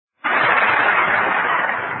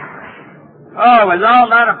Oh, with all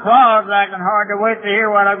that applause, I can hardly wait to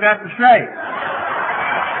hear what I've got to say.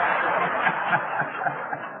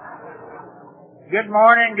 Good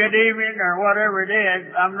morning, good evening, or whatever it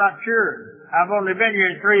is, I'm not sure. I've only been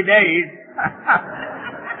here 3 days.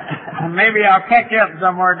 Maybe I'll catch up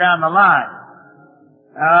somewhere down the line.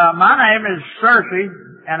 My name is Cersei,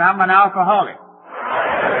 and I'm an alcoholic.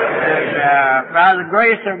 And, by the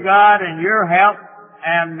grace of God and your help,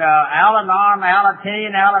 and Al-Anon,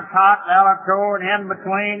 Alateen, Alatot, Alator, and in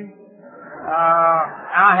between,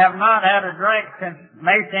 I have not had a drink since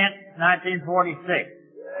May 10th, 1946.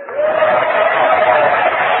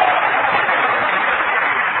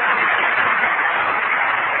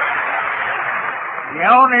 The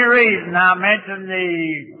only reason I mention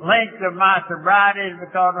the length of my sobriety is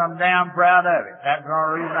because I'm damn proud of it. That's the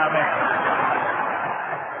only reason I mention it.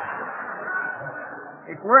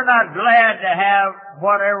 If we're not glad to have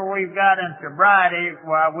whatever we've got in sobriety,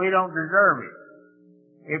 why, we don't deserve it.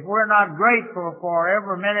 If we're not grateful for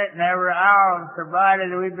every minute and every hour of sobriety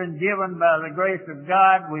that we've been given by the grace of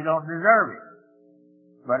God, we don't deserve it.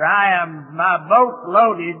 But my boat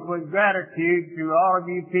loaded with gratitude to all of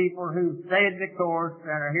you people who stayed the course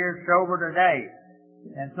and are here sober today.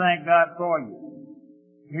 And thank God for you.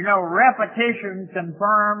 You know, repetition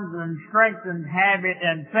confirms and strengthens habit,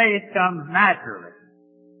 and faith comes naturally.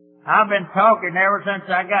 I've been talking ever since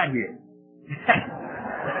I got here.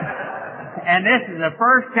 And this is the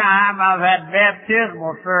first time I've had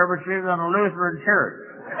baptismal services in a Lutheran church.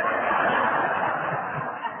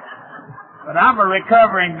 But I'm a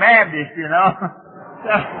recovering Baptist, you know.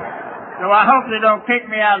 So I hope they don't kick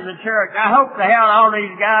me out of the church. I hope the hell all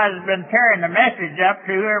these guys have been carrying the message up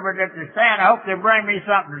to whoever that they're saying. I hope they bring me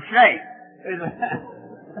something to say.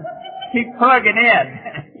 Keep plugging in.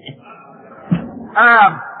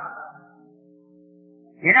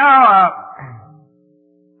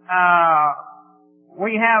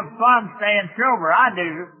 We have fun staying sober. I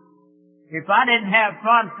do. If I didn't have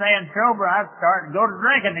fun staying sober, I'd start to go to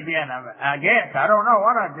drinking again, I guess. I don't know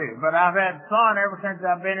what I'd do. But I've had fun ever since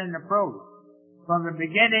I've been in the program. From the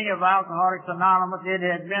beginning of Alcoholics Anonymous, it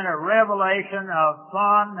has been a revelation of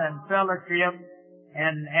fun and fellowship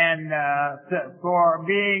and for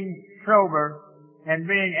being sober and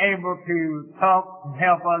being able to talk and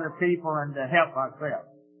help other people and to help myself.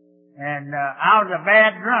 And I was a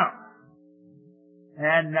bad drunk.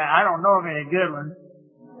 And I don't know of any good ones.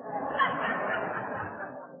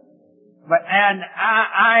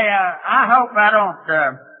 I hope I don't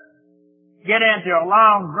get into a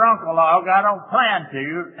long drunkalogue. I don't plan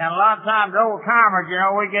to. And a lot of times old timers, you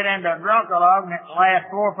know, we get into a drunkalogue and it lasts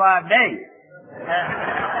 4 or 5 days.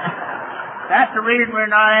 That's the reason we're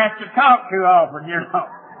not asked to talk too often, you know.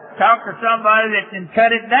 Talk to somebody that can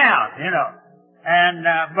cut it down, you know. And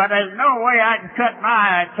but there's no way I can cut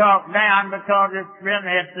my talk down because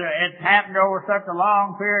it's happened over such a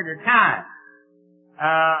long period of time.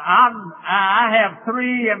 I have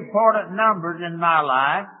 3 important numbers in my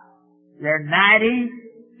life. They're 90,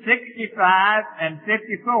 65, and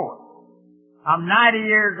 54. I'm 90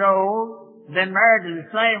 years old, been married to the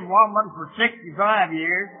same woman for 65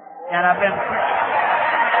 years, and I've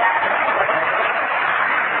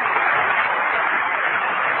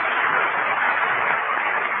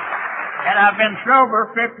been sober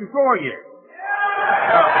 54 years.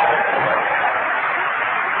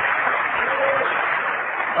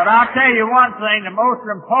 But I'll tell you one thing, the most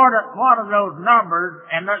important one of those numbers,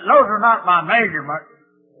 and those are not my measurements,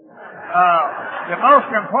 the most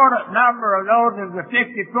important number of those is the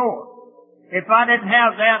 54. If I didn't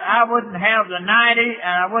have that, I wouldn't have the 90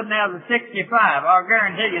 and I wouldn't have the 65. I'll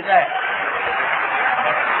guarantee you that.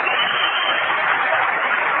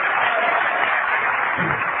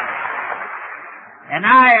 And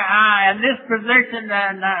I, in this position,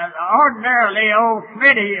 and ordinarily old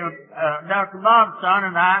Smitty, Dr. Bob's son,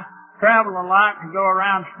 and I travel a lot and go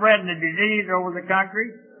around spreading the disease over the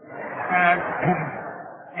country.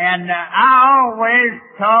 And I always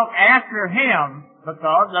talk after him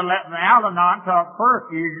because I let the Al-Anon talk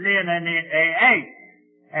first usually, and then the AA.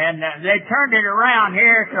 And they turned it around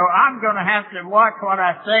here, so I'm going to have to watch what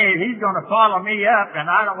I say. He's going to follow me up, and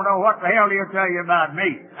I don't know what the hell he'll tell you about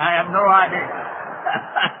me. I have no idea.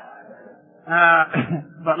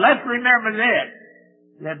 But let's remember this,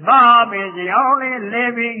 that Bob is the only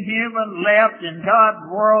living human left in God's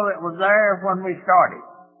world that was there when we started.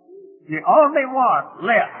 The only one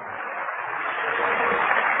left.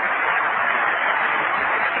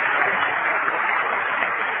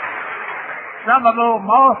 Some of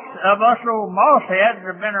us old mossheads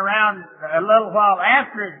have been around a little while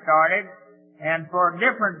after it started, and for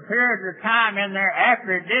different periods of time in there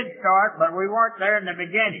after it did start, but we weren't there in the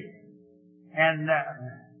beginning. And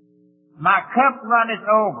my cup runneth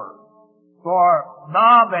over for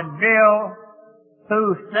Bob and Bill,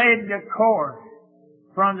 who stayed the course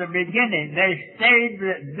from the beginning. They stayed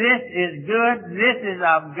that this is good, this is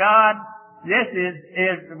of God, this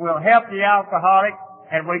will help the alcoholic,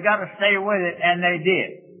 and we got to stay with it, and they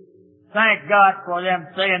did. Thank God for them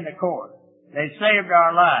staying the course. They saved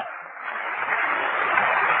our lives.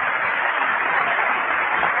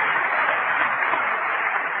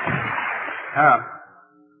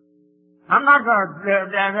 I'm not going to,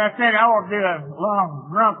 as I said, I won't do a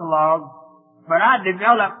long drunkalogue, but I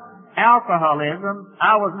developed alcoholism.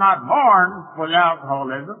 I was not born with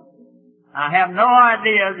alcoholism. I have no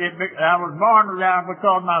idea that I was born with alcohol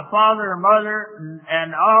because my father and mother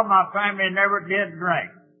and all my family never did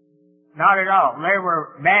drink. Not at all. They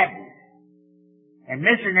were Baptists and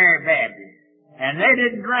missionary Baptists. And they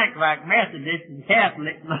didn't drink like Methodists and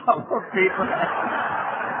Catholics and all those people.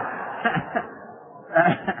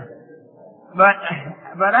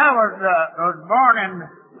 But I was born in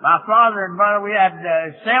my father and mother. We had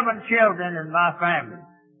 7 children in my family,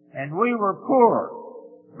 and we were poor,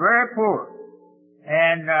 very poor,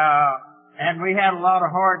 and we had a lot of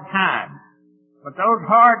hard times. But those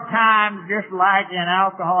hard times, just like in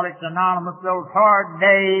Alcoholics Anonymous, those hard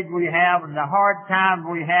days we have and the hard times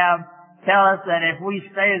we have tell us that if we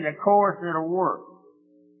stay the course, it'll work.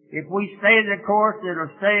 If we stay the course, it'll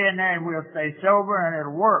stay in there and we'll stay sober and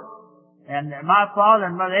it'll work. And my father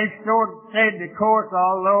and mother, they stayed the course,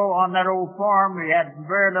 although on that old farm we had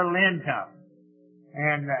very little income.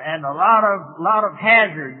 And a lot of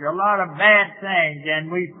hazards, a lot of bad things,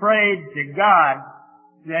 and we prayed to God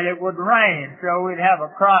that it would rain so we'd have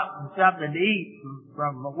a crop and something to eat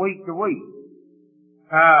from week to week.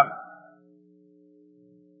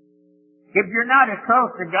 If you're not as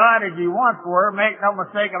close to God as you once were, make no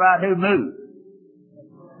mistake about who moved.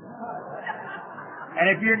 And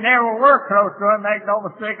if you never were close to Him, make no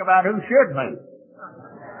mistake about who should move.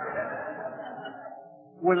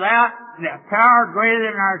 Without the power greater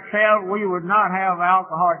than ourselves, we would not have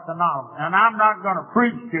Alcoholics Anonymous. And I'm not going to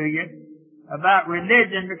preach to you about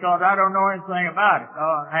religion because I don't know anything about it.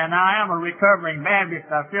 And I am a recovering Baptist.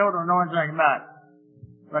 I still don't know anything about it.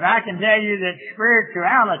 But I can tell you that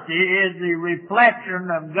spirituality is the reflection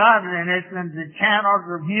of godliness in the channels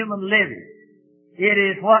of human living. It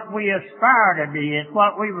is what we aspire to be. It's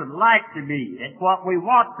what we would like to be. It's what we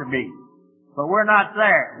want to be. But we're not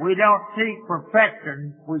there. We don't seek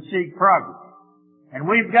perfection. We seek progress. And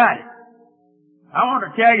we've got it. I want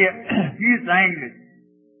to tell you a few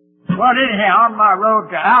things. Well, anyhow, on my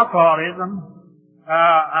road to alcoholism,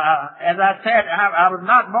 as I said, I was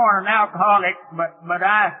not born an alcoholic, but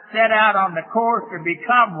I set out on the course to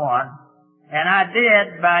become one. And I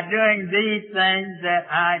did by doing these things that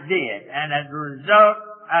I did. And as a result,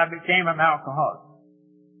 I became an alcoholic.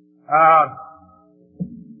 I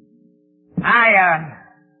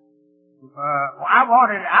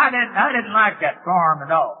didn't like that farm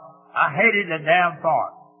at all. I hated the damn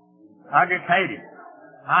farm. I just hated it.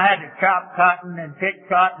 I had to chop cotton and pick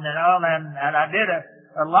cotton and all, and I did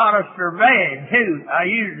a lot of surveying too. I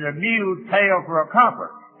used a mule's tail for a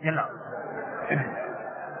compass, you know.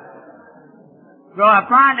 So I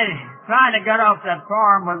finally got off that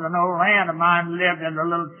farm with an old aunt of mine who lived in a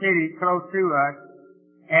little city close to us.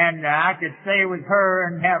 And I could stay with her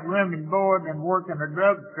and have room and board and work in a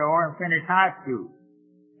drugstore and finish high school.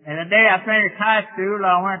 And the day I finished high school,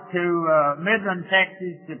 I went to Midland,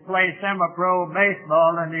 Texas to play semi-pro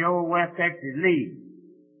baseball in the old West Texas League.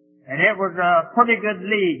 And it was a pretty good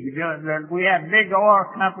league. We had big oil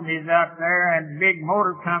companies out there and big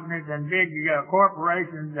motor companies and big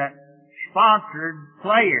corporations that sponsored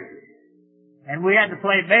players. And we had to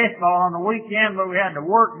play baseball on the weekend, but we had to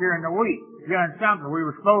work during the week. During summer, we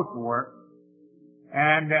were supposed to work.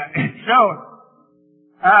 And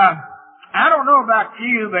I don't know about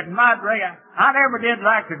you, but in my drink, I never did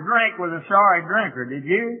like to drink with a sorry drinker, did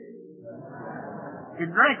you? You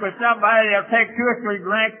drink with somebody, they'll take 2 or 3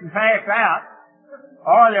 drinks and pass out.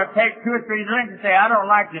 Or they'll take 2 or 3 drinks and say, I don't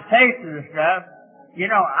like the taste of the stuff. You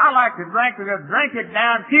know, I like to drink with it, drink it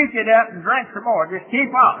down, puke it up, and drink some more. Just keep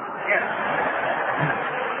on.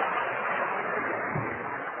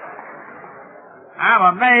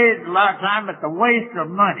 I'm amazed a lot of times at the waste of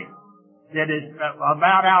money that is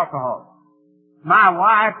about alcohol. My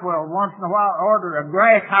wife will once in a while order a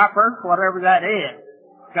grasshopper, whatever that is.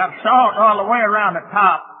 Got salt all the way around the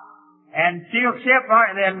top. And she'll sip on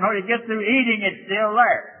it, and then when you get through eating, it's still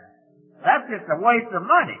there. That's just a waste of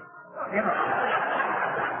money. You know.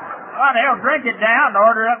 Well, they'll drink it down and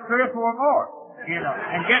order up 3 or 4 more. You know,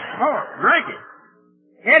 and get more. Drink it.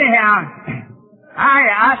 Anyhow,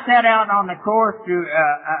 I set out on the course to,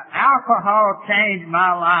 alcohol changed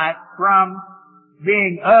my life from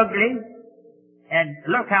being ugly, and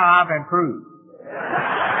look how I've improved.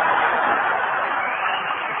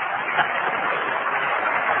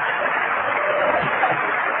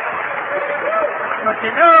 But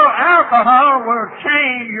you know, alcohol will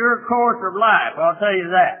change your course of life, I'll tell you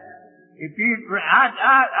that. If you,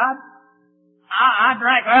 I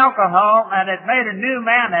drank alcohol and it made a new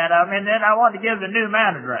man out of me, and then I wanted to give the new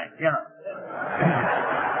man a drink, you know.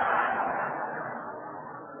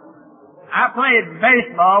 I played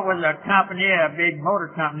baseball with a company, a big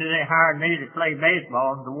motor company. They hired me to play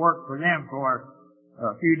baseball and to work for them for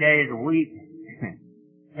a few days a week.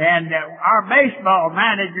 And our baseball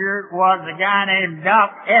manager was a guy named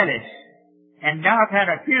Doc Ellis. And Doc had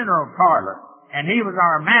a funeral parlor, and he was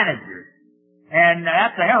our manager. And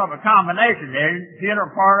that's a hell of a combination there,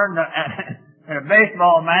 funeral parlor and a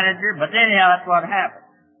baseball manager. But anyhow, that's what happened.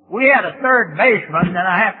 We had a third baseman, and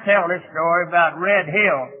I have to tell this story about Red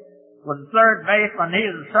Hill. Was the third baseman. He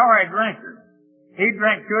was a sorry drinker. He'd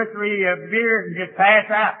drink 2 or 3 beers and just pass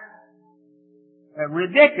out.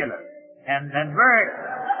 Ridiculous. And very,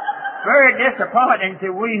 very disappointing to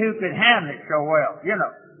we who could handle it so well, you know.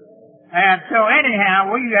 And so anyhow,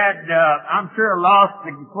 we had, I'm sure lost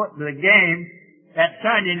the game that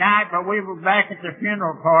Sunday night, but we were back at the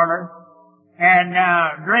funeral parlor and,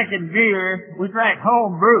 drinking beer. We drank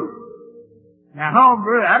home brew. Now home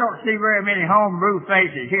brew, I don't see very many home brew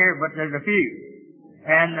faces here, but there's a few.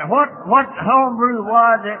 And what home brew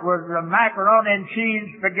was, it was macaroni and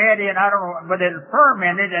cheese, spaghetti, and I don't know, but it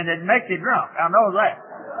fermented and it makes you drunk. I know that.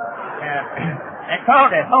 And they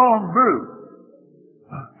called it home brew.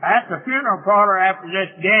 At the funeral parlor after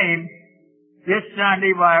this game, this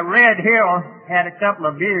Sunday, Red Hill had a couple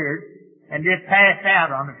of beers and just passed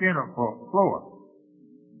out on the funeral floor.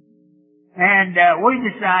 And we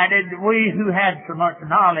decided, we who had so much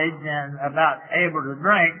knowledge and about able to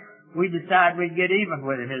drink, we decided we'd get even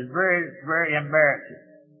with him. It was very, very embarrassing.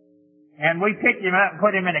 And we picked him up and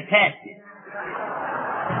put him in a casket.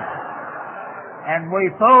 And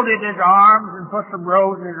we folded his arms and put some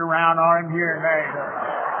roses around on him here and there.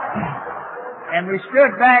 And we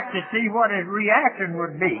stood back to see what his reaction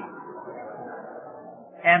would be.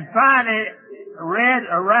 And finally, Red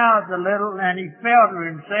aroused a little, and he felt to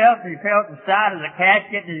himself, he felt the side of the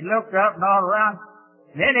casket, and he looked up and all around.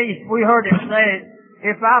 Then we heard him say,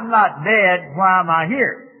 "If I'm not dead, why am I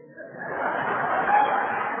here?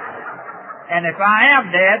 And if I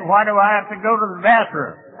am dead, why do I have to go to the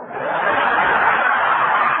bathroom?"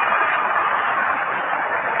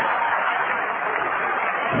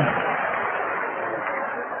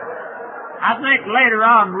 I think later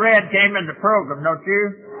on Red came in the program, don't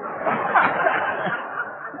you?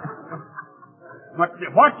 But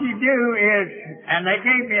what you do is, and they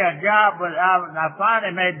gave me a job with, I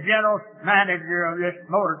finally made general manager of this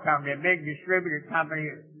motor company, a big distributor company.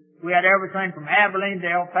 We had everything from Abilene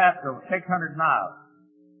to El Paso, 600 miles.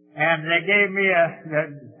 And they gave me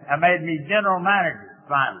I made me general manager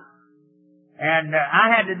finally. And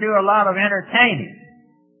I had to do a lot of entertaining.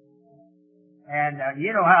 And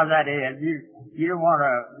you know how that is. You don't want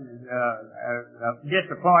to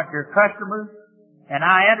disappoint your customers. And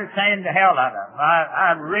I entertained the hell out of them.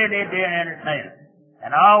 I really did entertain them.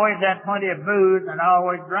 And I always had plenty of booze, and I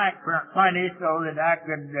always drank plenty so that I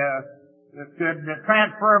could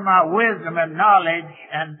transfer my wisdom and knowledge,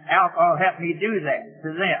 and alcohol helped me do that to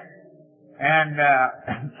them. And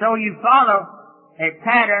so you follow a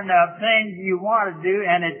pattern of things you want to do,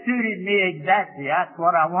 and it suited me exactly. That's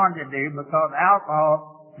what I wanted to do, because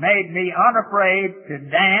alcohol made me unafraid to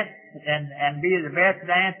dance and be the best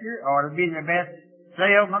dancer, or to be the best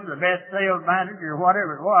salesman, the best sales manager, or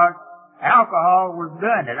whatever it was. Alcohol was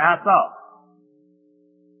doing it, I thought.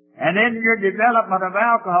 And in your development of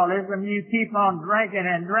alcoholism, you keep on drinking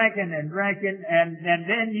and drinking and drinking, and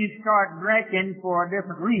then you start drinking for a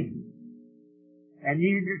different reason. And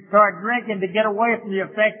you just start drinking to get away from the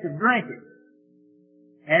effects of drinking.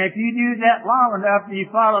 And if you do that long enough and you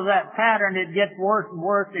follow that pattern, it gets worse and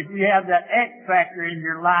worse if you have that X factor in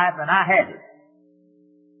your life, and I had it.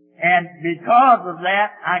 And because of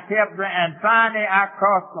that, I kept drinking, and finally I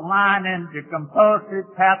crossed the line into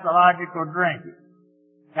compulsive pathological drinking.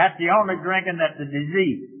 That's the only drinking that's a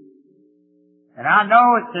disease. And I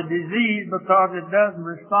know it's a disease because it doesn't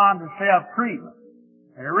respond to self-treatment.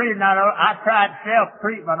 And the reason I tried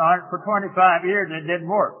self-treatment on it for 25 years, and it didn't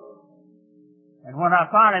work. And when I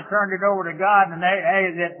finally turned it over to God and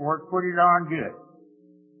AA, that worked pretty darn good.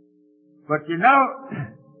 But you know,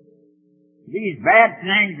 these bad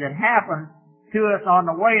things that happen to us on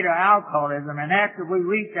the way to alcoholism, and after we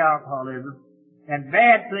reach alcoholism, And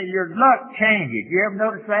bad things, your luck changes. You ever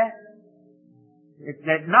notice that?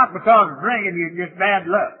 It's not because of drinking, you're just bad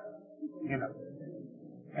luck. You know.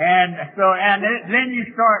 And then you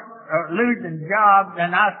start losing jobs,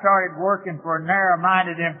 and I started working for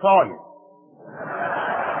narrow-minded employers.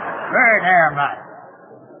 Very narrow-minded.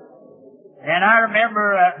 And I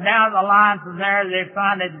remember down the line from there, they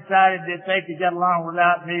finally decided that they could get along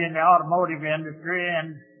without me in the automotive industry,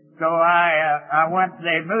 and so I went.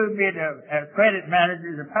 They moved me to as credit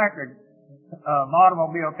manager to Packard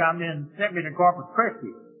automobile company and sent me to Corpus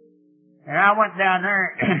Christi. And I went down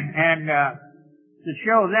there and to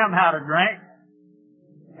show them how to drink,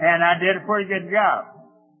 and I did a pretty good job.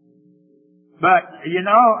 But you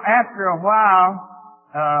know, after a while,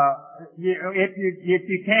 if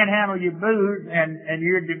you can't handle your booze and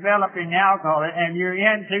you're developing alcohol and you're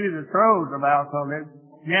into the throes of alcoholism,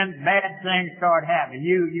 then bad things start happening.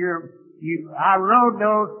 I rode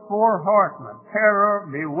those four horsemen: terror,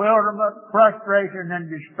 bewilderment, frustration, and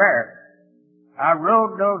despair. I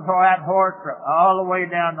rode that horse all the way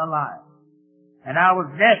down the line. And I was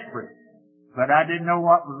desperate, but I didn't know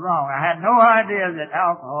what was wrong. I had no idea that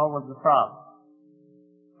alcohol was the problem.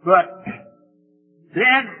 But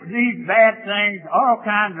then these bad things, all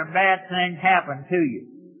kinds of bad things happen to you.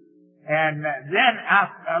 And then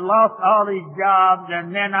I lost all these jobs, and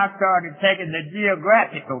then I started taking the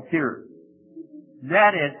geographical cure.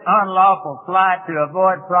 That is unlawful flight to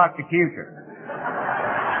avoid prosecution.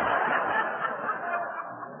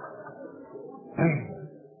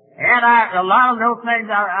 And a lot of those things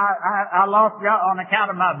I lost on account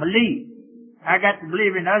of my belief. I got to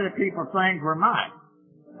believing other people's things were mine.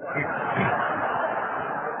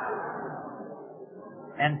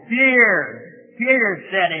 And fear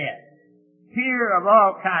set in. Fear of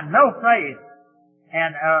all kinds, no faith.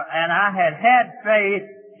 And I had faith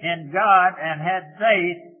in God and had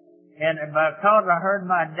faith, and because I heard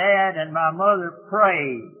my dad and my mother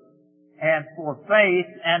pray and for faith,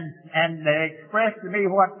 and they expressed to me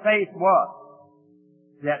what faith was.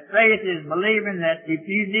 That faith is believing that if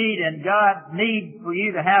you need and God needs for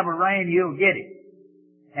you to have a rain, you'll get it.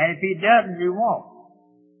 And if He doesn't, you won't.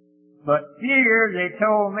 But fear, they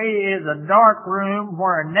told me, is a dark room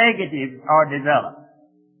where negatives are developed.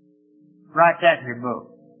 Write that in your book.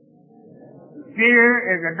 Fear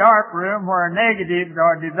is a dark room where negatives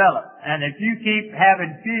are developed. And if you keep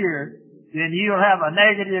having fear, then you'll have a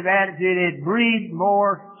negative attitude. It breeds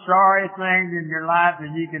more sorry things in your life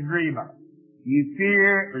than you can dream of. You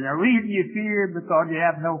fear, and the reason you fear is because you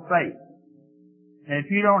have no faith. And if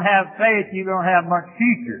you don't have faith, you don't have much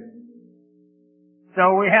future.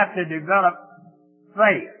 So we have to develop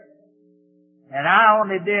faith. And I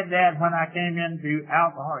only did that when I came into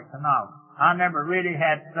Alcoholics Anonymous. I never really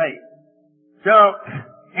had faith. So,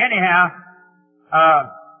 anyhow,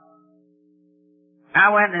 I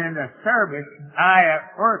went into service.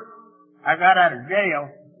 First, I got out of jail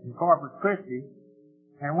in Corpus Christi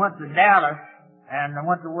and went to Dallas and I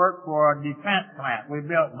went to work for a defense plant. We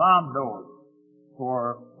built bomb doors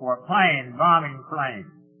for planes, bombing planes.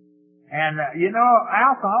 And,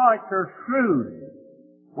 alcoholics are shrewd.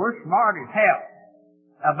 We're smart as hell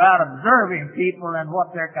about observing people and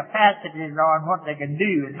what their capacities are and what they can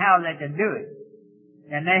do and how they can do it.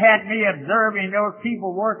 And they had me observing those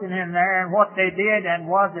people working in there and what they did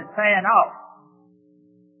and was it paying off.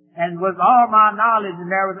 And with all my knowledge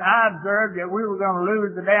in there, I observed that we were going to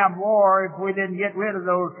lose the damn war if we didn't get rid of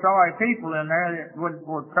those sorry people in there that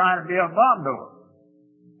were trying to build bomb doors.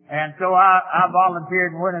 And so I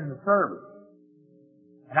volunteered and went in the service.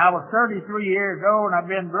 And I was 33 years old and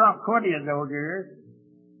I've been drunk 20 of those years.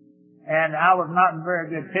 And I was not in very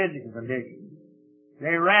good physical condition.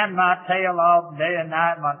 They ran my tail off day and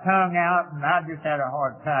night, my tongue out, and I just had a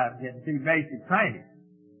hard time getting through basic training.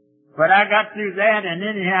 But I got through that, and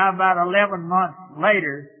anyhow, about 11 months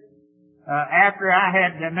later, after I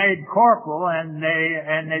had made corporal, and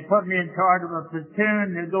they put me in charge of a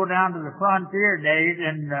platoon to go down to the frontier days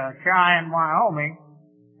in Cheyenne, Wyoming,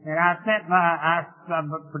 and I sent my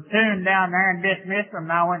platoon down there and dismissed them,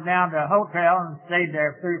 and I went down to a hotel and stayed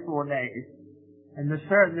there 3 or 4 days. And the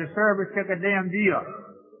service took a damn deal.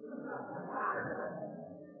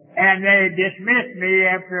 And they dismissed me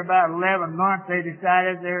after about 11 months. They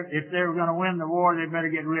decided if they were going to win the war, they better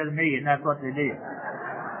get rid of me, and that's what they did.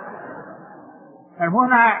 And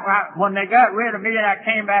when they got rid of me and I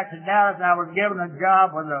came back to Dallas, I was given a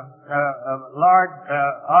job with a large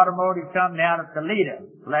automotive company out of Toledo,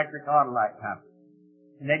 Electric Auto Light Company.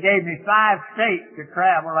 And they gave me 5 states to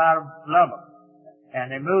travel out of Lubbock.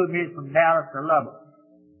 And they moved me from Dallas to Lubbock.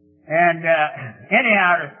 And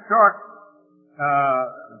anyhow, the short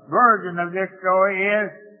version of this story is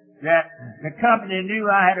that the company knew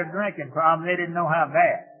I had a drinking problem. They didn't know how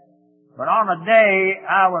bad. But on a day,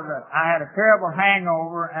 I had a terrible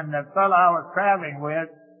hangover, and the fellow I was traveling with,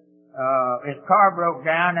 his car broke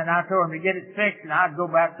down, and I told him to get it fixed, and I'd go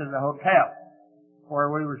back to the hotel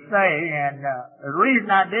where we were staying. And the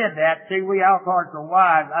reason I did that, see, we alcoholics were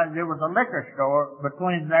wise. There was a liquor store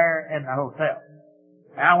between there and the hotel.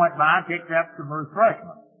 And I went by and picked up some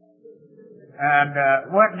refreshments. And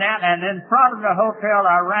went down, and in front of the hotel,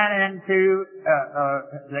 I ran into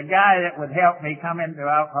the guy that would help me come into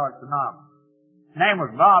Alcoholics Anonymous. His name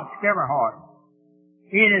was Bob Skimmerhart.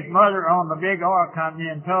 He and his mother owned the big oil company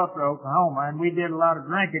in Tulsa, Oklahoma, and we did a lot of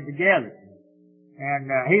drinking together. And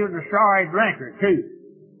he was a sorry drinker, too.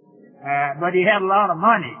 But he had a lot of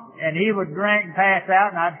money, and he would drink and pass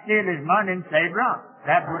out, and I'd steal his money and stay drunk.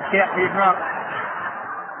 That's what kept me drunk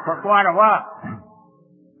for quite a while.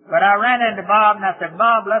 But I ran into Bob, and I said,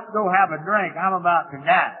 Bob, let's go have a drink. I'm about to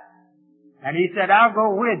die. And he said, I'll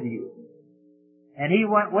go with you. And he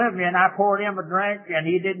went with me, and I poured him a drink, and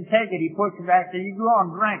he didn't take it. He pushed it back and said, you go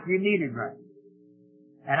on, drink. You need a drink.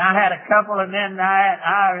 And I had a couple, and then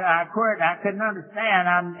I quit. I couldn't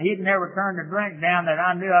understand. He'd never turned a drink down that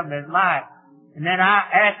I knew of in his life. And then I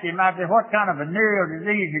asked him, I said, what kind of venereal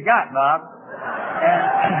disease you got, Bob?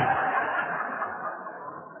 And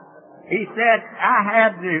he said, I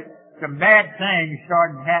had some bad things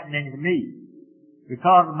started happening to me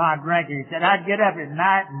because of my drinking. He said, I'd get up at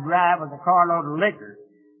night and drive with a carload of liquor.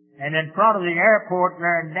 And in front of the airport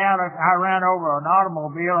there in Dallas, I ran over an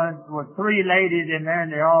automobile and with 3 ladies in there,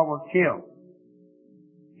 and they all were killed.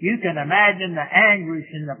 You can imagine the anguish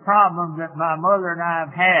and the problems that my mother and I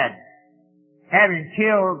have had, having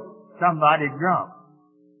killed somebody drunk.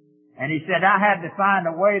 And he said, I had to find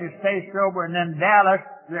a way to stay sober. And in Dallas,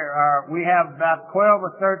 we have about 12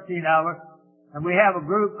 or 13 of us, and we have a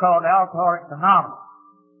group called Alcoholics Anonymous.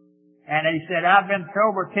 And he said, I've been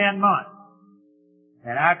sober 10 months.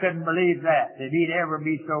 And I couldn't believe that he'd ever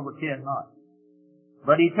be sober 10 months.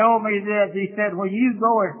 But he told me this, he said, well, you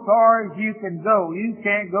go as far as you can go. You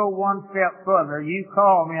can't go one step further. You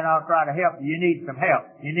call me and I'll try to help you. You need some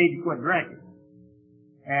help. You need to quit drinking.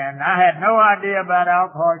 And I had no idea about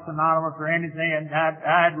Alcoholics Anonymous or anything, and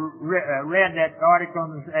I'd read that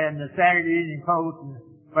article in the Saturday Evening Post,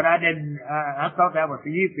 but I didn't, I thought that was for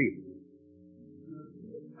you people.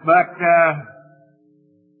 But,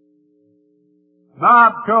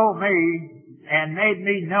 Bob told me and made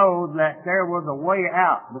me know that there was a way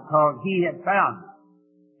out because he had found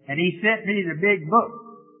it. And he sent me the big book.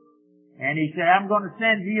 And he said, I'm going to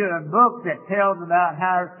send you a book that tells about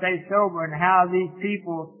how to stay sober and how these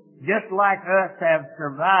people, just like us, have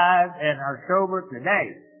survived and are sober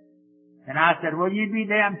today. And I said, well, you be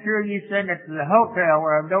damn sure you send it to the hotel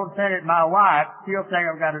where don't send it to my wife. She'll think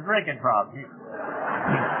I've got a drinking problem.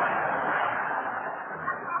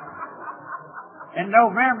 In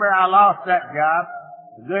November, I lost that job,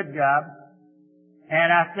 a good job. And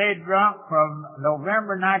I stayed drunk from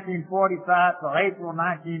November 1945 till April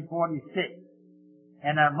 1946.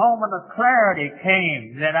 And a moment of clarity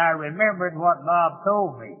came that I remembered what Bob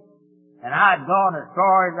told me. And I'd gone as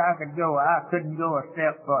far as I could go. I couldn't go a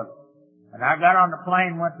step further. And I got on the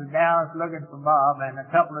plane, went to Dallas looking for Bob, and a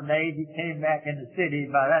couple of days he came back in the city.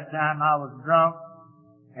 By that time I was drunk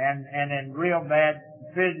and in real bad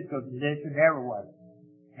physical condition everywhere.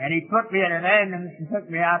 And he put me in an ambulance and took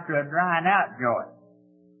me out to a drying out joint.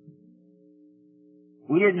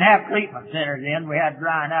 We didn't have treatment centers then. We had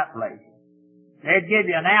drying out places. They'd give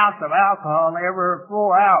you an ounce of alcohol every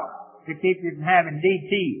 4 hours to keep you from having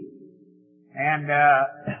DT. And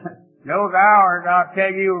those hours, I'll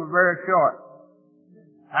tell you, were very short.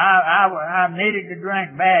 I needed to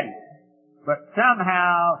drink badly. But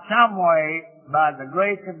somehow, some way, by the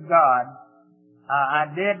grace of God,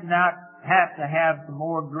 I did not have to have some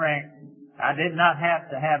more drink. I did not have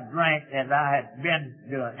to have drink as I had been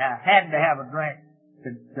doing. I had to have a drink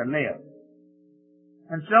to live.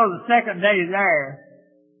 And so the second day there,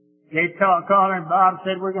 they called and Bob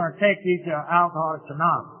said, we're going to take you to Alcoholics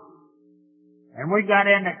Anonymous. And we got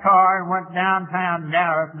in the car and went downtown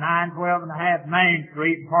Dallas, 912 and a half Main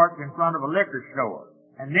Street, and parked in front of a liquor store.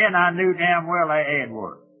 And then I knew damn well AA had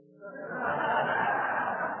worked.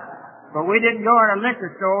 But we didn't go in a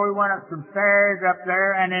liquor store. We went up some stairs up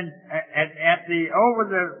there, and then over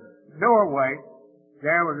the doorway,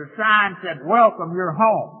 there was a sign that said, welcome, you're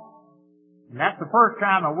home. And that's the first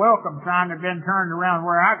time a welcome sign had been turned around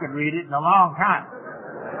where I could read it in a long time.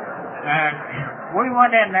 And we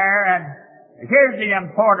went in there, and here's the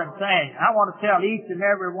important thing. I want to tell each and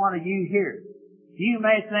every one of you here. You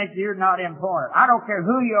may think you're not important. I don't care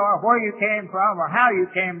who you are, where you came from, or how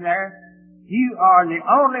you came there. You are the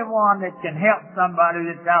only one that can help somebody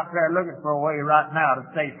that's out there looking for a way right now to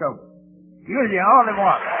stay sober. You're the only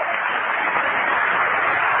one.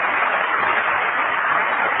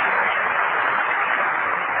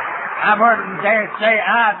 I've heard them say,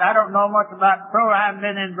 I don't know much about pro. I haven't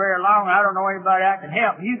been in very long. I don't know anybody I can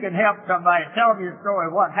help. You can help somebody. Tell them your story,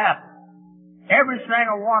 what happened. Every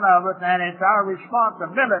single one of us, and it's our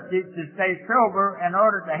responsibility to stay sober in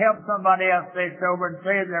order to help somebody else stay sober and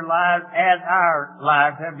save their lives as our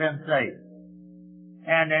lives have been saved.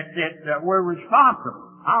 And we're responsible.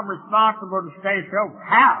 I'm responsible to stay sober.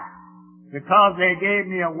 How? Because they gave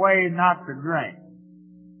me a way not to drink.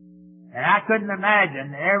 And I couldn't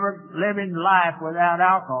imagine ever living life without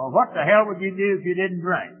alcohol. What the hell would you do if you didn't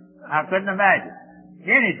drink? I couldn't imagine.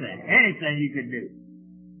 Anything you could do.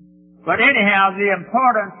 But anyhow, the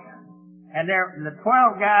importance, and the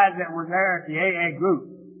 12 guys that were there at the AA group,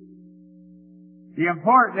 this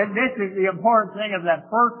is the important thing of that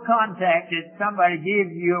first contact that somebody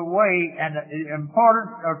gives you away, and the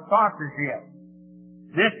importance of sponsorship.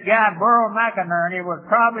 This guy, Burl McInerney, was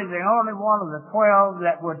probably the only one of the 12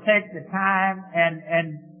 that would take the time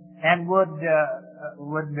and would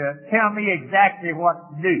tell me exactly what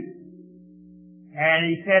to do. And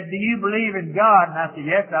he said, do you believe in God? And I said,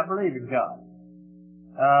 yes, I believe in God.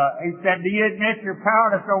 He said, do you admit you're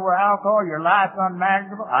powerless over alcohol, your life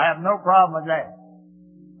unmanageable? I have no problem with that.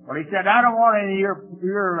 Well, he said, I don't want any of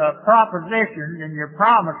your propositions and your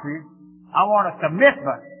promises. I want a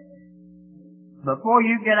commitment before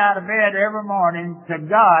you get out of bed every morning to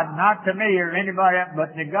God, not to me or anybody else,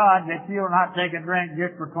 but to God, that you'll not take a drink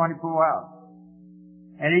just for 24 hours.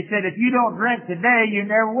 And he said, if you don't drink today, you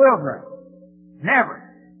never will drink. Never.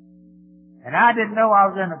 And I didn't know I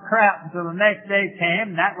was in a trap until the next day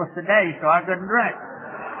came, and that was today, so I couldn't drink.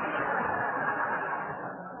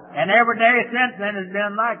 And every day since then has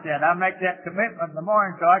been like that. I make that commitment in the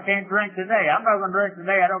morning, so I can't drink today. I'm not going to drink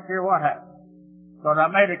today, I don't care what happens. Because I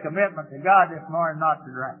made a commitment to God this morning not to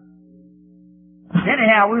drink.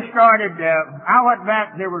 Anyhow, we started, I went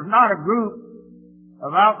back, there was not a group of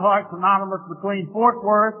Alcoholics Anonymous between Fort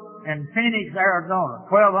Worth and Phoenix, Arizona,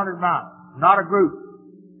 1,200 miles. Not a group.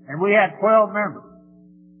 And we had 12 members.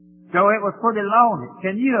 So it was pretty lonely.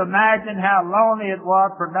 Can you imagine how lonely it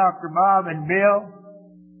was for Dr. Bob and Bill?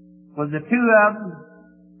 With the two of them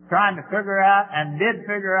trying to figure out, and did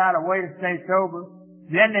figure out a way to stay sober.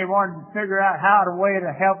 Then they wanted to figure out how a way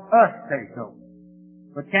to help us stay sober.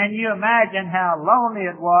 But can you imagine how lonely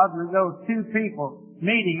it was with those two people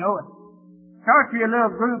meeting? Start your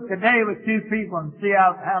little group today with two people and see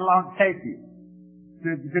how long it takes you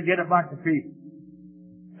to get a bunch of people.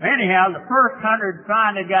 Anyhow, the first 100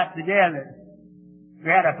 finally got together. We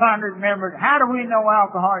had 100 members. How do we know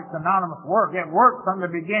Alcoholics Anonymous work? It worked from the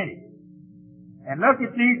beginning. And look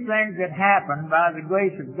at these things that happened by the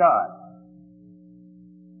grace of God.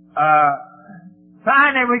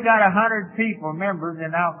 Finally we got 100 people, members in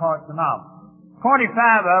Alcoholics Anonymous.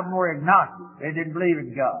 25 of them were agnostics. They didn't believe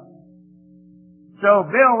in God. So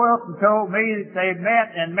Bill Wilson told me that they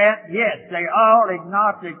met. Yes, they all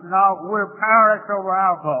agnostics and all. We're powerless over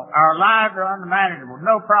alcohol. Our lives are unmanageable.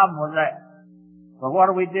 No problem with that. But what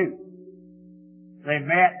do we do? They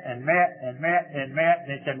met.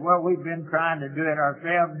 They said, well, we've been trying to do it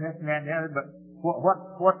ourselves and this and that and the other, but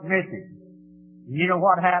what's missing? You know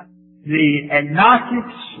what happened? The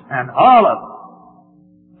agnostics and all of them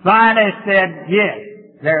finally said,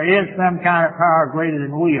 yes, there is some kind of power greater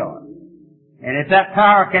than we are. And if that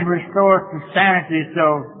power can restore us to sanity,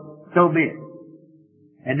 so be it.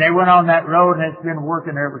 And they went on that road, and it's been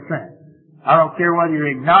working ever since. I don't care whether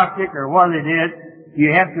you're agnostic or what it is,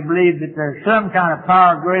 you have to believe that there's some kind of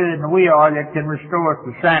power greater than we are that can restore us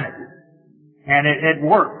to sanity. And it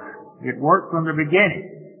worked. It worked from the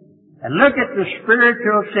beginning. And look at the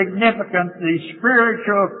spiritual significance, the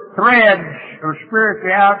spiritual threads of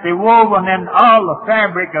spirituality woven in all the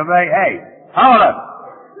fabric of AA. All of it.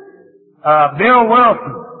 Bill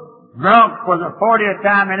Wilson, drunk for the 40th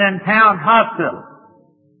time and in town hospital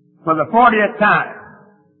for the 40th time.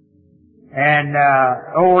 And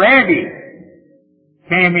old Eddie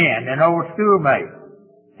came in, an old schoolmate.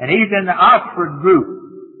 And he's in the Oxford group.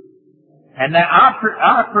 And the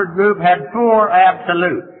Oxford group had 4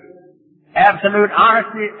 absolutes. Absolute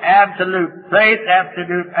honesty, absolute faith,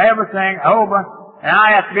 absolute everything, a whole bunch. And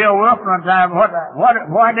I asked Bill Wilson one time,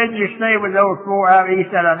 why didn't you stay with those 4? He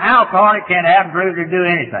said, an alcoholic can't absolutely do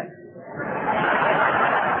anything.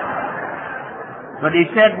 But he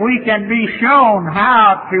said, we can be shown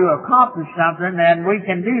how to accomplish something, and we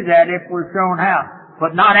can do that if we're shown how,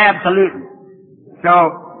 but not absolutely.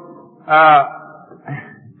 So,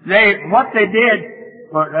 what they did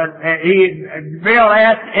But Bill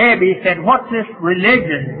asked Abby, he said, what's this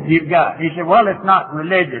religion you've got? He said, well, it's not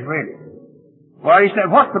religion, really. Well, he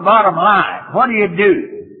said, what's the bottom line? What do you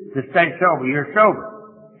do to stay sober? You're sober.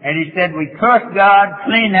 And he said, we trust God,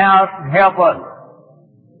 clean house, and help others.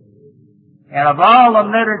 And of all the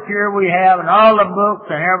literature we have, and all the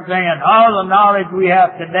books and everything, and all the knowledge we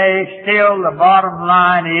have today, still the bottom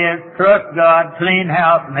line is trust God, clean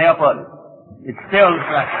house, and help others. It's still the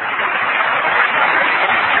same.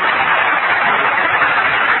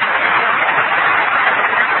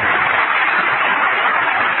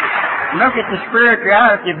 Look at the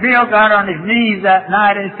spirituality. Bill got on his knees that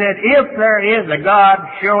night and said, if there is a God,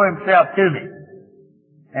 show himself to me.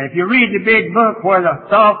 And if you read the big book where the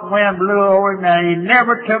soft wind blew over him, and he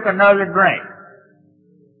never took another drink.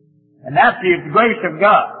 And that's the grace of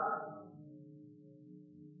God.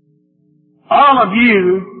 All of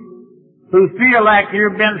you who feel like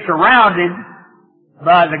you've been surrounded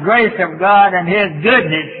by the grace of God and His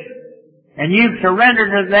goodness, and you've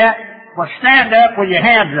surrendered to that, well, stand up with your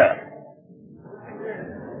hands up.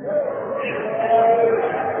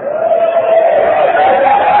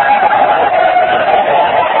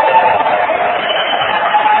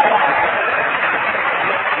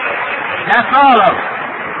 That's all of it.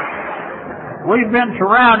 We've been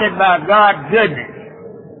surrounded by God's goodness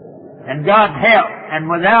and God's help. And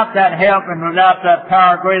without that help and without that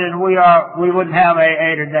power greater than we are, we wouldn't have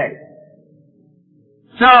AA today.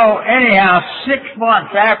 So anyhow, 6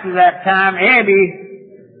 months after that time, Eddie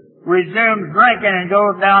resumes drinking and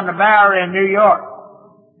goes down to Bowery in New York.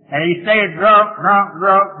 And he stays drunk.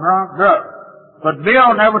 But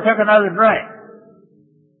Bill never took another drink.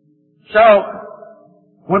 So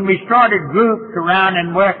when we started groups around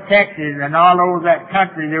in West Texas and all over that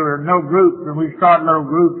country, there were no groups, and we started little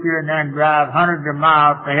groups here and there and drive hundreds of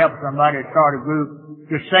miles to help somebody start a group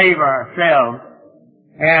to save ourselves.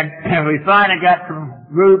 And we finally got some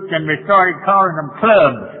groups, and we started calling them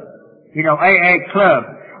clubs, AA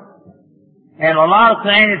clubs. And a lot of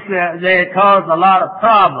things, they caused a lot of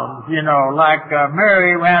problems, like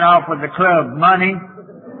Mary ran off with the club money.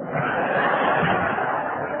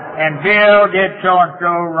 And Bill did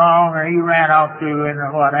so-and-so wrong, or he ran off too, and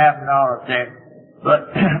what happened, all of that.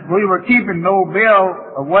 But we were keeping old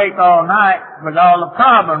Bill awake all night with all the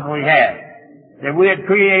problems we had that we had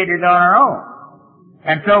created on our own.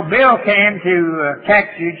 And so Bill came to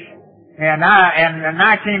Texas, and in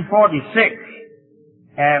 1946,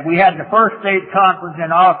 we had the first state conference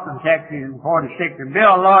in Austin, Texas in 46, and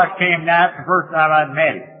Bill Lois came down. That's the first time I'd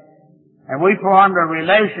met him. And we formed a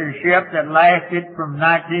relationship that lasted from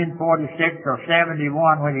 1946 till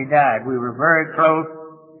 71 when he died. We were very close,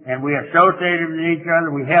 and we associated with each other.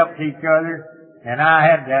 We helped each other. And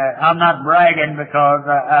I'm not bragging because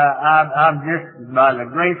I'm just, by the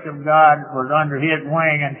grace of God, was under His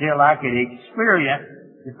wing until I could experience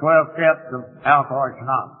the 12 steps of Alcoholics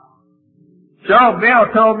Anonymous. So Bill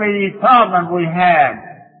told me these problems we had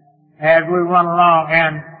as we went along.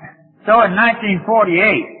 And so in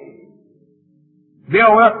 1948,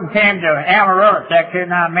 Bill Wilson came to Amarillo, Texas,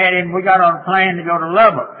 and I met him. We got on a plane to go to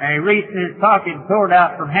Lubbock, and he reached in his pocket and pulled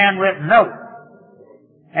out some handwritten notes.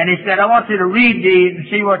 And he said, I want you to read these and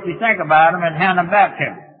see what you think about them and hand them back to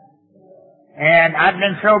me. And I'd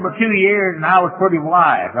been sober 2 years, and I was pretty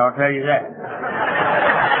wise, I'll tell you that.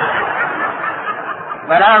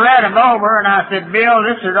 But I read them over, and I said, Bill,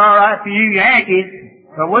 this is all right for you Yankees,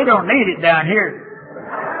 but we don't need it down here.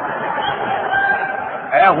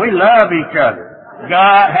 Well, we love each other.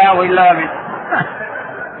 God, how we love it.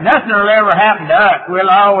 Nothing will ever happen to us.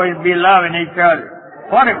 We'll always be loving each other.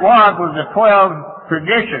 What it was the 12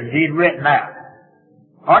 traditions he'd written out.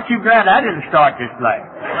 Aren't you glad I didn't start this place?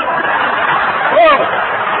 Whoa!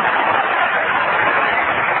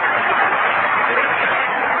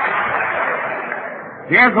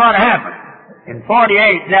 Here's what happened. In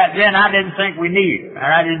 48, then I didn't think we needed it,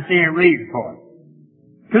 and I didn't see any reason for it.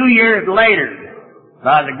 2 years later,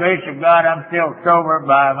 by the grace of God, I'm still sober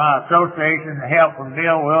by my association, the help of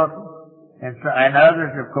Bill Wilson and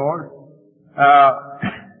others, of course.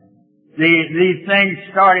 These things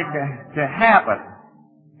started to happen,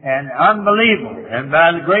 and unbelievable. And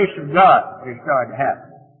by the grace of God, they started to happen.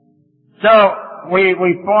 So we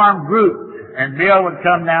formed groups, and Bill would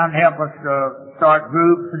come down and help us start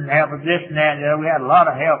groups and help us this and that. We had a lot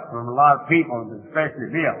of help from a lot of people, especially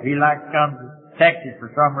Bill. He liked to come to Texas for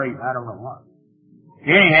some reason. I don't know why.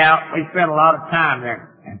 Anyhow, we spent a lot of time there.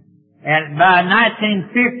 And by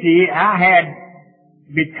 1950, I had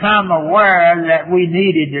become aware that we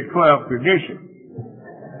needed the 12 traditions.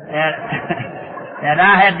 And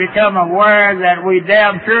I had become aware that we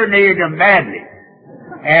damn sure needed them badly.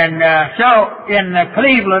 And so in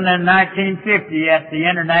Cleveland in 1950 at the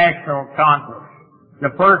International Conference,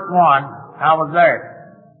 the first one, I was there.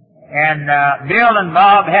 And Bill and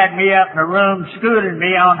Bob had me up in a room schooling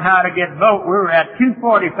me on how to get vote. We were at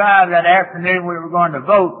 2:45 that afternoon. We were going to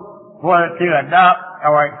vote whether to adopt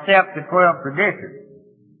or accept the 12 traditions.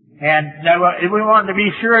 And we wanted to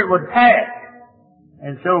be sure it would pass.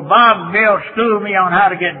 And so Bob and Bill schooled me on how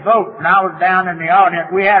to get votes, and I was down in the audience.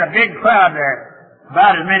 We had a big crowd there,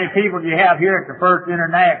 about as many people as you have here at the First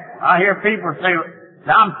International. I hear people say,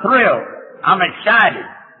 I'm thrilled. I'm excited.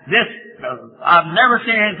 I've never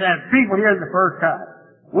seen anything. People here the first time.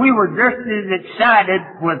 We were just as excited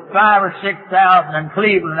with 5,000 or 6,000 in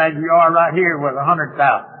Cleveland as you are right here with 100,000.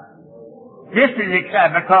 This is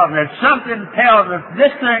exciting because there's something tells us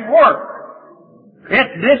this thing works.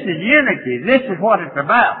 This is unity. This is what it's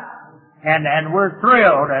about. And we're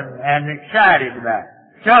thrilled and excited about it.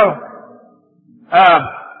 So,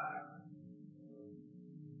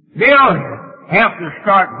 Bill helped us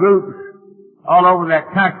start groups all over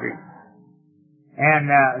that country. And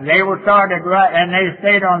they were started right, and they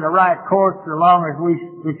stayed on the right course as long as we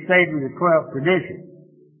stayed with the 12 traditions.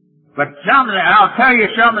 But I'll tell you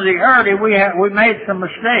some of the early, we made some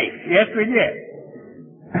mistakes. Yes, we did.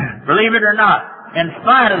 Believe it or not. In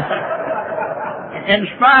spite of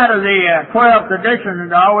the 12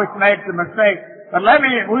 traditions, I always made some mistakes. But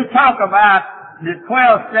we talk about the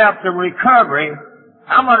 12 steps of recovery.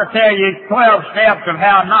 I'm going to tell you 12 steps of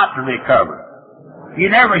how not to recover. You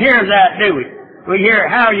never hear that, do we? We hear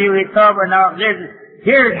how you recover. Now,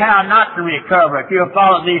 here's how not to recover if you'll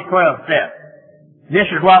follow these 12 steps. This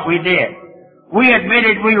is what we did. We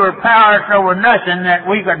admitted we were powerless over nothing, that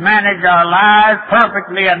we could manage our lives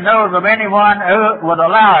perfectly and those of anyone who would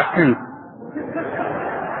allow us to.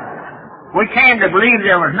 We came to believe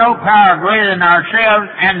there was no power greater than ourselves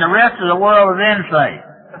and the rest of the world was enslaved.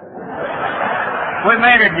 We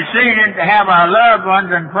made a decision to have our loved ones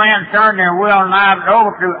and friends turn their will and lives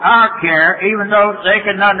over to our care, even though they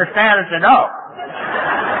couldn't understand us at all.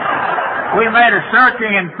 We made a searching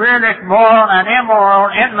and fearless moral and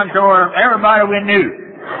immoral inventory of everybody we knew.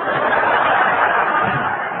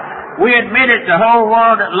 We admitted the whole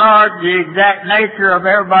world at large the exact nature of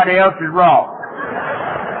everybody else's wrong.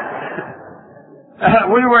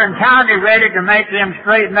 We were entirely ready to make them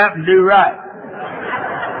straighten up and do right.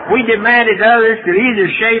 We demanded others to either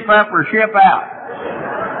shape up or ship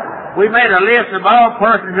out. We made a list of all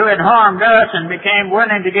persons who had harmed us and became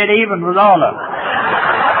willing to get even with all of them.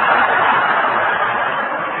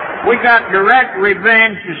 We got direct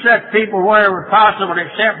revenge to such people wherever possible,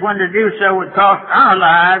 except when to do so would cost our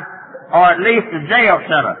lives, or at least a jail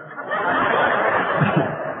sentence.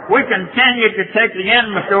 We continued to take the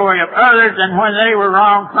inventory of others, and when they were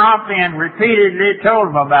wrong, promptly and repeatedly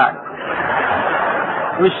told them about it.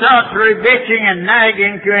 We sought through bitching and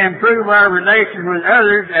nagging to improve our relations with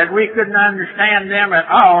others, as we couldn't understand them at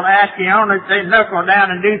all, asking only that they knuckle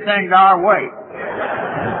down and do things our way.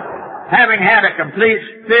 Having had a complete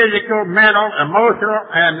physical, mental, emotional,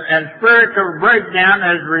 and spiritual breakdown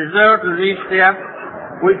as a result of these steps,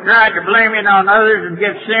 we tried to blame it on others and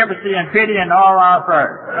give sympathy and pity in all our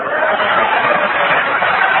prayers.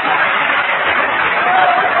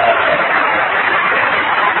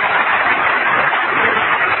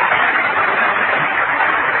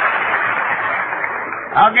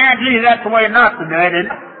 I'll guarantee you that's the way not to do it,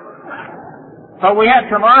 isn't it? But we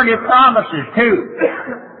had some early promises, too.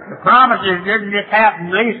 The promises didn't just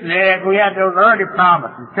happen recently. We had those early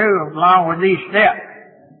promises, too, along with these steps.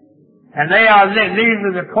 And these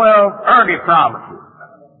are the 12 early promises.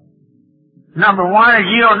 Number 1 is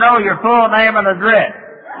you'll know your full name and address.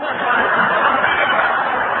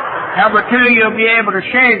 Number 2, you'll be able to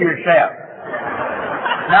shave yourself.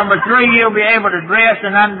 Number 3, you'll be able to dress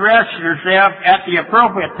and undress yourself at the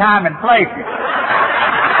appropriate time and places.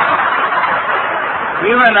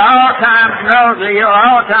 You will all times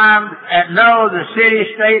know the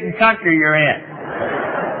city, state, and country you're in.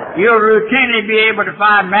 You'll routinely be able to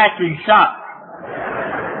find matching socks.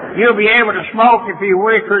 You'll be able to smoke if you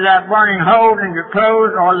wish without burning holes in your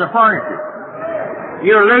clothes or the furniture.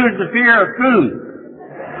 You'll lose the fear of food.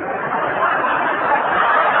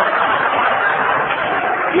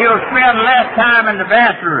 You'll spend less time in the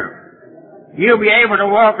bathroom. You'll be able to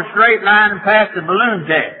walk a straight line and pass the balloon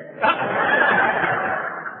test.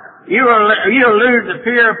 You'll lose the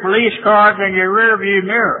fear of police cars in your rearview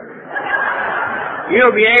mirror.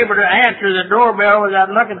 You'll be able to answer the doorbell without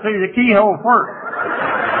looking through the keyhole first.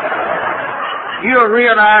 You'll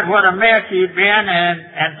realize what a mess you've been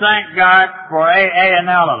and thank God for AA and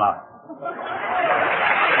Al-Anon.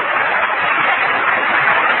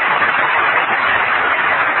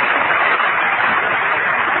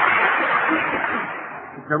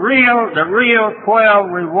 The real 12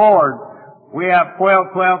 rewards. We have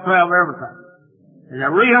 12 everything. The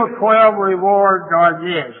real 12 rewards are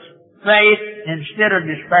this: faith instead of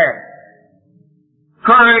despair,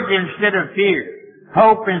 courage instead of fear,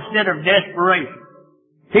 hope instead of desperation,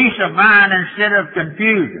 peace of mind instead of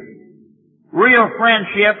confusion, real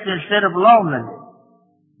friendships instead of loneliness,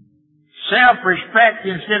 self-respect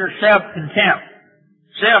instead of self-contempt,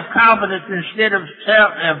 self-confidence instead of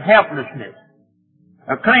helplessness,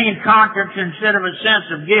 a clean conscience instead of a sense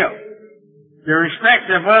of guilt, the respect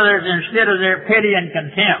of others instead of their pity and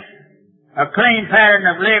contempt, a clean pattern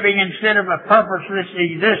of living instead of a purposeless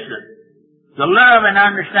existence, the love and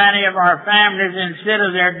understanding of our families instead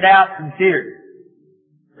of their doubts and fears,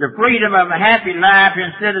 the freedom of a happy life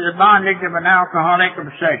instead of the bondage of an alcoholic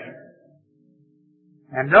obsession.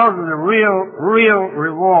 And those are the real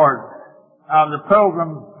rewards of the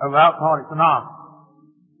program of Alcoholics Anonymous.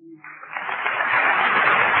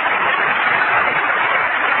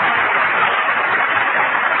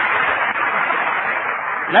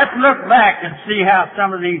 Let's look back and see how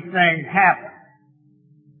some of these things happen.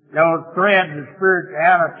 Those threads of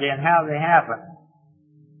spirituality and how they happen.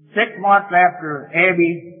 6 months after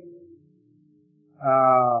Abby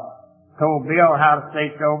told Bill how to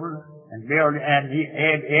stay sober, and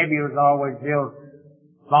Abby was always Bill's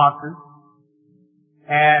sponsor,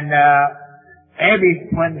 and Abby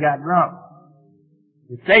went and got drunk.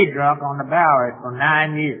 He stayed drunk on the Bowery for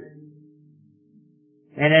 9 years.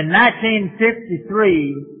 And in 1953,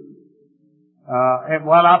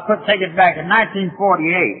 take it back. In 1948,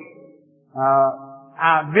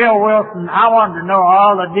 Bill Wilson, I wanted to know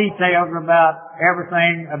all the details about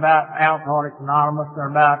everything about Alcoholics Anonymous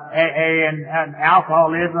and about AA and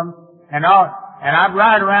alcoholism and all. And I'd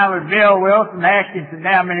ride around with Bill Wilson and ask him some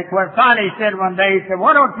damn many questions. Finally, he said one day, he said,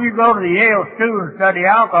 "Why don't you go to the Yale School and study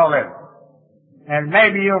alcoholism? And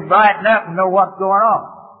maybe you'll brighten up and know what's going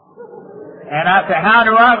on." And I said, "How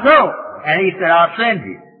do I go?" And he said, "I'll send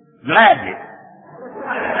you." Gladly.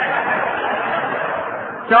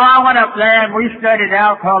 So I went up there and we studied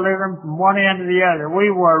alcoholism from one end to the other.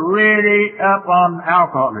 We were really up on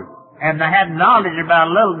alcoholism. And I had knowledge about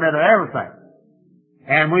a little bit of everything.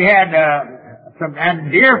 And we had some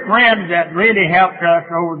dear friends that really helped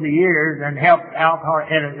us over the years and helped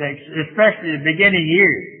alcoholics, especially the beginning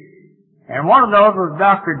years. And one of those was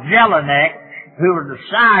Dr. Jelinek, who was a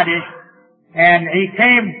scientist. And he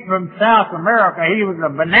came from South America. He was a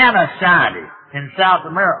banana scientist in South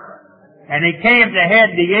America. And he came to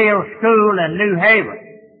head the Yale School in New Haven.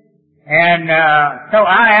 And so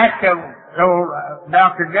I asked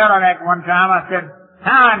Dr. Jelinek one time, I said,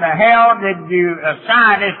 "How in the hell did a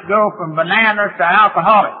scientist go from bananas to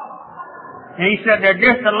alcoholics?" And he said, "They're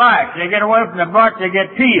just alike. They get away from the bunch, they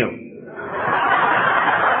get peeled."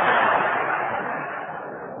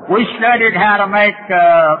 We studied how to make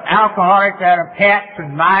alcoholics out of cats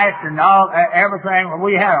and mice and everything.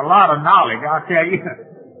 We had a lot of knowledge, I'll tell you.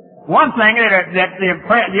 One thing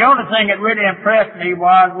the only thing that really impressed me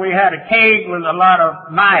was we had a cage with a lot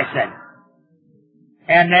of mice in it.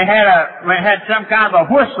 And we had some kind of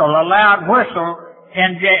a loud whistle,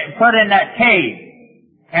 put in that cage.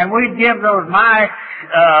 And we'd give those mice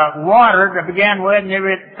water to begin with, and they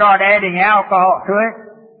would start adding alcohol to it.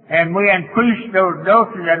 And we increased those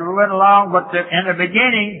doses as we went along, but in the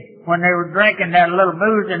beginning, when they were drinking that little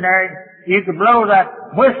booze in there, you could blow that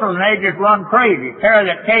whistle and they just run crazy, tear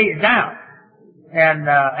that cage down, and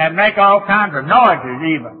make all kinds of noises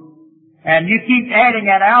even. And you keep adding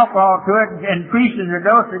that alcohol to it, increasing the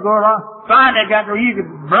dose to go along. Finally, got where you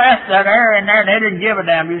could blast that air in there and they didn't give a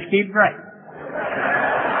damn, you just keep drinking.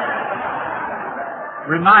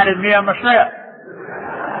 Reminded me of myself.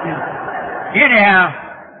 Anyhow,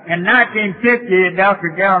 in 1950, Dr.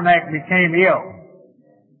 Jelinek became ill.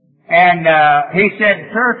 And he said,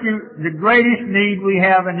 "Sir, the greatest need we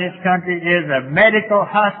have in this country is a medical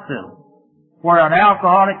hospital where an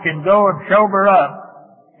alcoholic can go and sober up,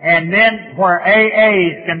 and then where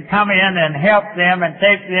AAs can come in and help them and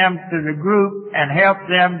take them to the group and help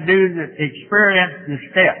them experience the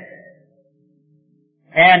steps."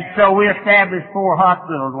 And so we established 4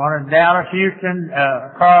 hospitals, one in Dallas, Houston,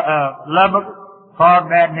 Lubbock,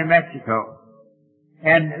 Carlsbad, New Mexico.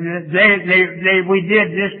 And we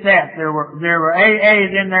did just that. There were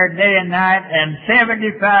AAs in there day and night, and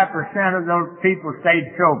 75% of those people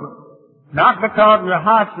stayed sober. Not because of the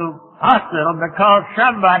hospital, because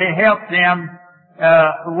somebody helped them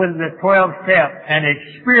with the 12 steps and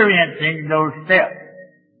experiencing those steps.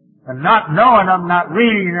 And not knowing them, not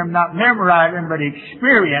reading them, not memorizing them, but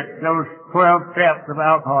experience those 12 steps of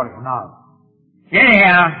Alcoholics Anonymous.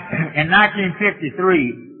 Anyhow, in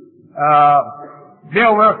 1953,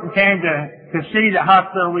 Bill Wilson came to see the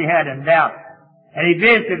hospital we had in Dallas. And he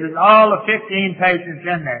visited all the 15 patients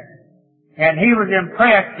in there. And he was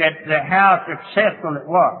impressed at how successful it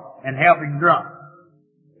was in helping drunks.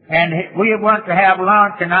 And we went to have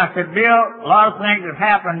lunch, and I said, Bill, a lot of things have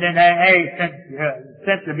happened in AA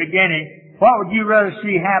since the beginning. What would you rather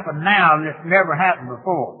see happen now that's never happened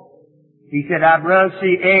before? He said, I'd rather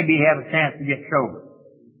see Abby have a chance to get sober.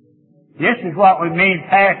 This is what we mean,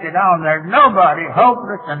 pass it on. There's nobody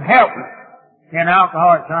hopeless and helpless in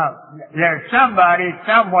Alcoholics Anonymous. There's somebody,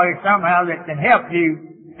 some way, somehow that can help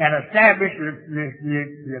you and establish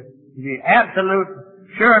the absolute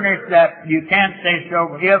sureness that you can stay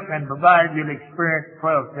sober if and provided you'll experience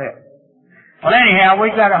 12 steps. Well, anyhow,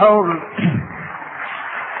 we got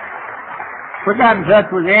in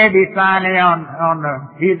touch with Eddie finally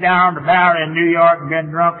he's down on the Bowery in New York and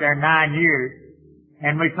been drunk there 9 years.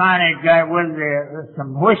 And we finally got with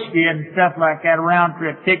some whiskey and stuff like that around for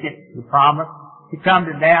a ticket to promise to come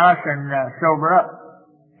to Dallas and sober up.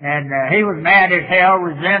 And he was mad as hell,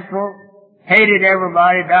 resentful, hated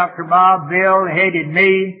everybody, Dr. Bob, Bill, hated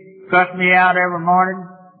me, cussed me out every morning.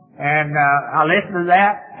 And I listened to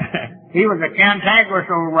that. He was a cantankerous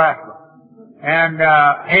old rascal. And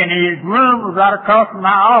his room was right across from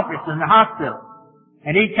my office in the hospital.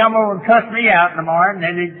 And he'd come over and cuss me out in the morning,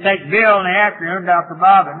 and he'd take Bill in the afternoon, Dr.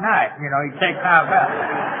 Bob at night. You know, he'd take time out.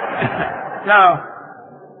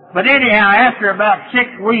 But anyhow, after about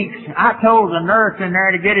 6 weeks, I told the nurse in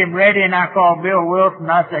there to get him ready, and I called Bill Wilson.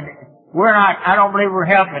 I said, I don't believe we're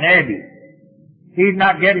helping Eddie. He's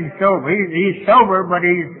not getting sober. He's sober, but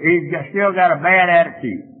he's still got a bad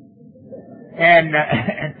attitude. And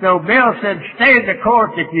so Bill said, stay the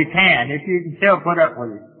course if you can still put up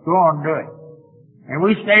with it. Go on and do it. And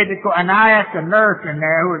we stayed the course. And I asked a nurse in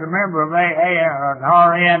there who was a member of AA, an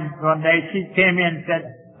RN one day. She came in and said,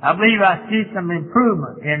 I believe I see some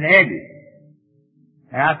improvement in Eddie.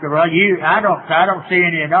 And I said, well, I don't see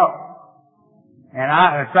any at all. And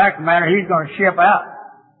the fact of the matter, he's going to ship out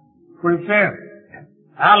pretty soon.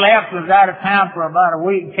 I left, was out of town for about a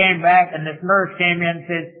week, and came back, and this nurse came in and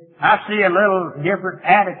said, I see a little different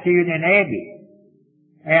attitude in Eddie.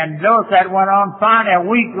 And those that went on. Finally, a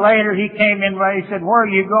week later, he came in, he said, where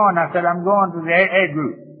are you going? I said, I'm going to the AA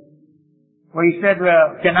group. Well, he said,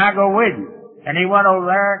 can I go with you? And he went over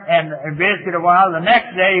there and visited a while. The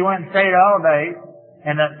next day, he went and stayed all day.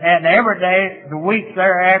 And every day, the weeks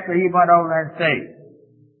thereafter, he went over there and stayed.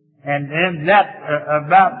 And then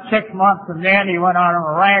about 6 months from then, he went on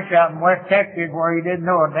a ranch out in West Texas where he didn't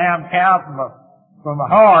know a damn cow from a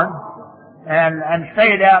horn. And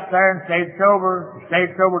stayed out there and stayed sober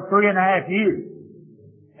 3.5 years.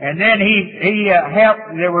 And then he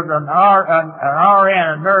helped, there was an RN,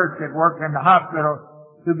 a nurse that worked in the hospital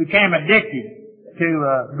who became addicted to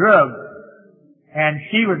drugs. And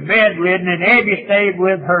she was bedridden, and Eddie stayed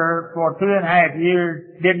with her for 2.5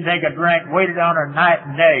 years, didn't take a drink, waited on her night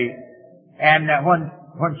and day. And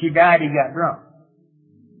when she died, he got drunk.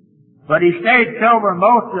 But he stayed sober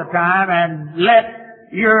most of the time and let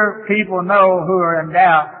your people know who are in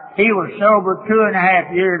doubt. He was sober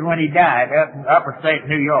 2.5 years when he died up in upper state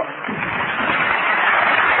New York.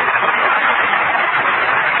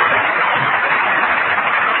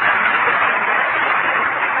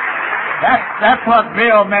 That's what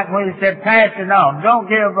Bill meant when he said, pass it on. Don't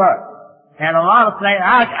give up. And a lot of things,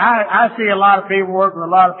 I see a lot of people work with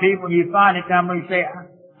a lot of people, and you finally come and you say,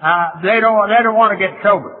 they don't want to get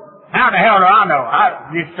sober. How the hell do I know?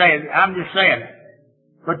 I'm just saying it.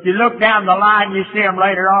 But you look down the line, you see them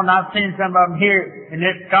later on. I've seen some of them here in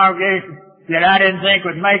this congregation that I didn't think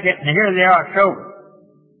would make it, and here they are sober.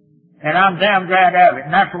 And I'm damn glad of it,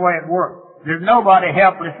 and that's the way it works. There's nobody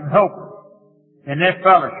helpless and hopeless in this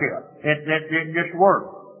fellowship. It just works.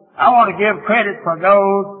 I want to give credit for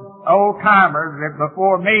those old-timers that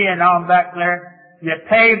before me and on back there that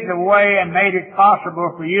paved the way and made it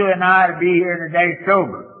possible for you and I to be here today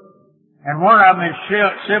sober. And one of them is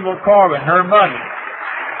Sybil Corbin, her mother.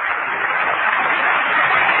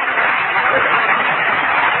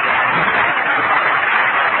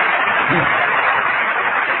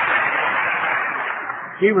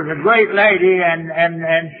 She was a great lady,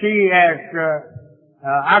 and she has,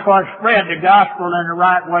 I'm going to spread the gospel in the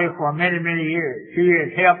right way for many, many years. She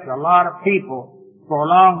has helped a lot of people for a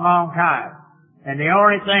long, long time. And the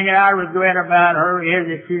only thing that I regret about her is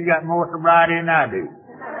that she's got more sobriety than I do.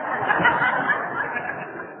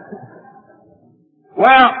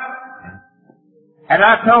 Well, as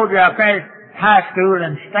I told you, I finished high school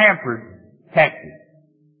in Stamford, Texas,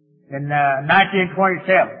 in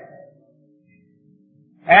 1927.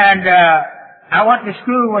 And I went to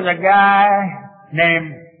school with a guy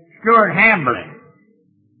named Stuart Hambling.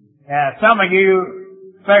 Some of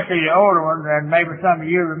you, especially the older ones, and maybe some of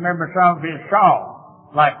you remember some of his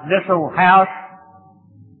songs, like This Old House,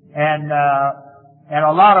 and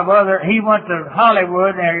a lot of other. He went to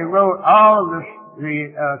Hollywood and he wrote all of the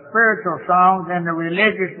spiritual songs and the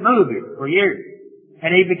religious movies for years.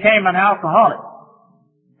 And he became an alcoholic.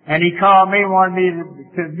 And he called me, wanted me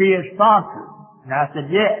to be his sponsor. And I said,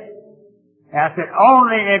 yes. And I said,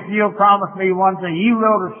 only if you'll promise me one thing. You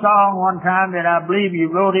wrote a song one time that I believe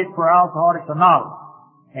you wrote it for Alcoholics Anonymous.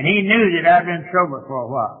 And he knew that I'd been sober for a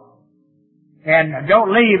while. And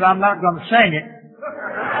don't leave, I'm not going to sing it.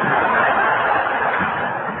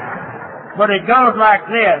 But it goes like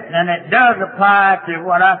this, and it does apply to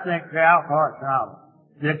what I think the Alcoholics Anonymous.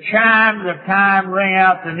 The chimes of time ring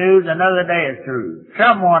out the news, another day is through.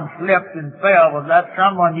 Someone slipped and fell. Was that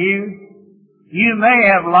someone you? You may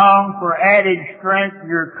have longed for added strength,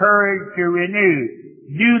 your courage to renew.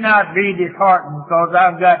 Do not be disheartened, because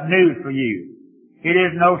I've got news for you. It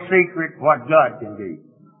is no secret what God can do.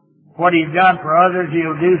 What He's done for others,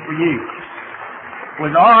 He'll do for you.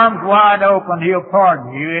 With arms wide open, He'll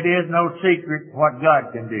pardon you. It is no secret what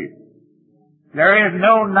God can do. There is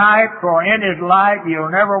no night, for in His light you'll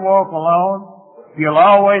never walk alone. You'll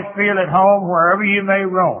always feel at home wherever you may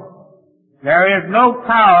roam. There is no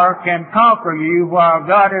power can conquer you while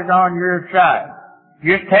God is on your side.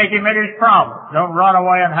 Just take Him at His promise. Don't run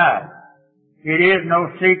away and hide. It is no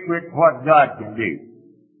secret what God can do.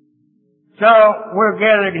 So, we're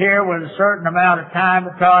gathered here with a certain amount of time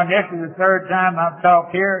to talk, and this is the third time I've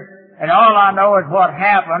talked here, and all I know is what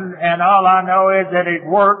happened, and all I know is that it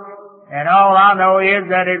worked, and all I know is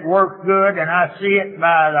that it works good, and I see it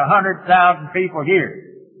by the 100,000 people here.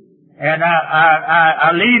 And I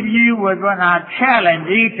leave you with when I challenge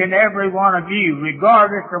each and every one of you,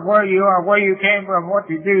 regardless of where you are, where you came from, what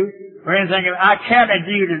you do, or anything, I challenge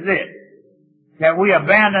you to this, that we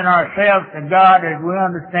abandon ourselves to God as we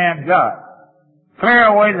understand God.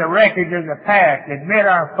 Clear away the wreckage of the past, admit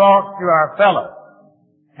our faults to our fellows.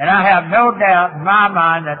 And I have no doubt in my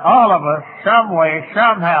mind that all of us, some way,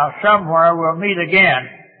 somehow, somewhere, will meet again.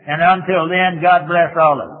 And until then, God bless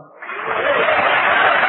all of us.